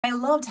I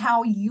loved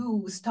how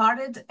you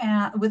started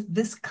with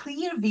this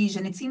clear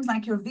vision. It seems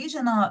like your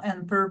vision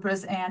and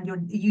purpose, and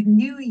you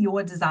knew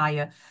your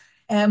desire.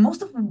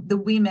 Most of the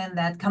women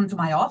that come to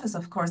my office,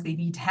 of course, they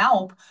need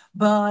help,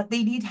 but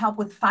they need help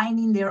with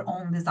finding their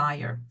own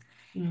desire.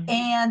 Mm.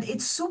 And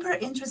it's super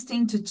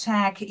interesting to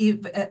check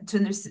if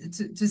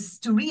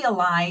to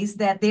realize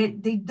that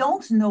they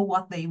don't know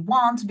what they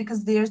want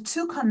because they're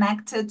too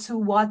connected to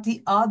what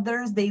the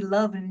others they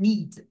love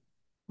need.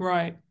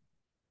 Right.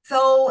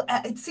 So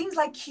it seems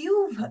like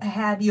you've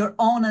had your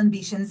own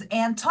ambitions,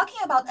 and talking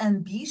about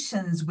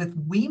ambitions with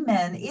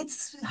women,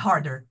 it's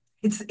harder.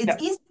 It's Yeah.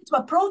 easy to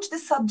approach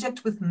this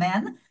subject with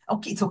men.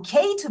 Okay, it's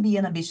okay to be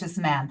an ambitious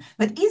man,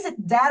 but is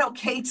it that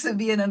okay to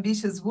be an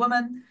ambitious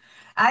woman?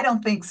 I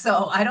don't think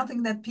so. I don't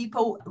think that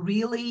people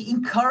really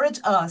encourage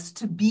us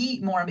to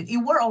be more ambitious.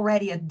 You were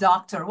already a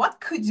doctor. What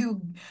could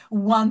you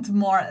want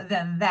more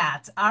than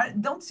that?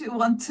 Don't you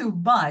want too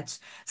much?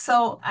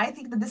 So I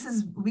think that this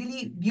is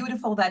really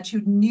beautiful that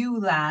you knew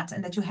that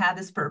and that you had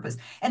this purpose.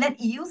 And then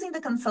using the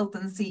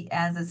consultancy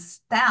as a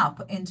step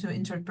into Yeah.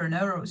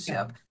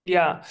 entrepreneurship.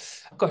 Yeah.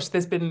 Gosh,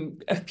 there's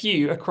been a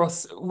few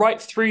across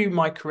right through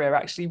my career,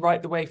 actually,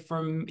 right the way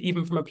from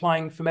even from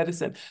applying for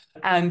medicine.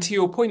 And to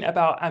your point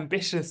about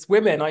ambitious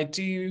women, I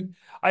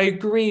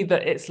agree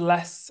that it's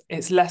less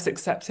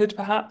accepted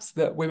perhaps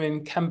that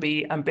women can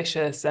be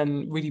ambitious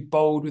and really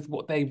bold with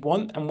what they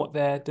want and what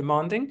they're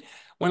demanding.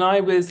 When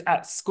I was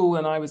at school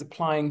and I was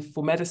applying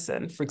for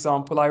medicine, for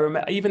example, I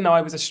remember even though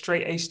I was a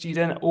straight A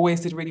student,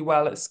 always did really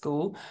well at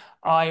school.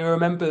 I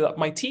remember that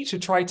my teacher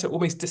tried to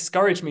almost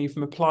discourage me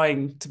from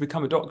applying to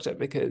become a doctor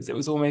because it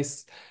was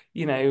almost,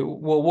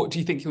 well, what do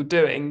you think you're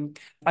doing?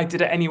 I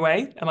did it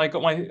anyway, and I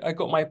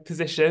got my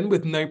position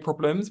with no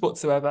problems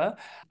whatsoever.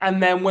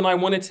 And then when I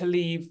wanted to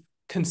leave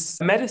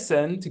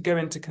medicine to go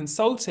into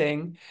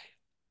consulting,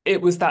 it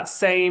was that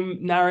same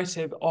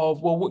narrative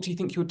of, well, what do you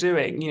think you're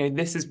doing?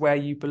 This is where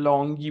you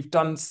belong. You've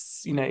done,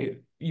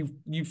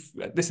 you've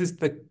this is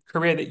the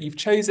career that you've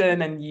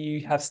chosen and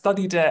you have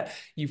studied it,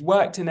 you've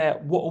worked in it.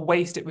 What a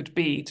waste it would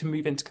be to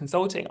move into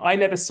consulting. I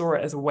never saw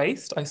it as a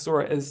waste. I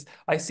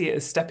see it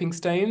as stepping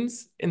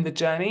stones in the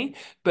journey,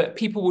 but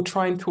people will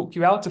try and talk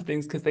you out of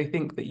things because they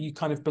think that you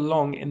kind of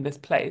belong in this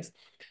place.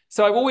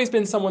 So I've always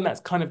been someone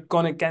that's kind of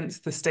gone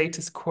against the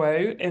status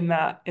quo in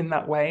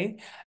that way.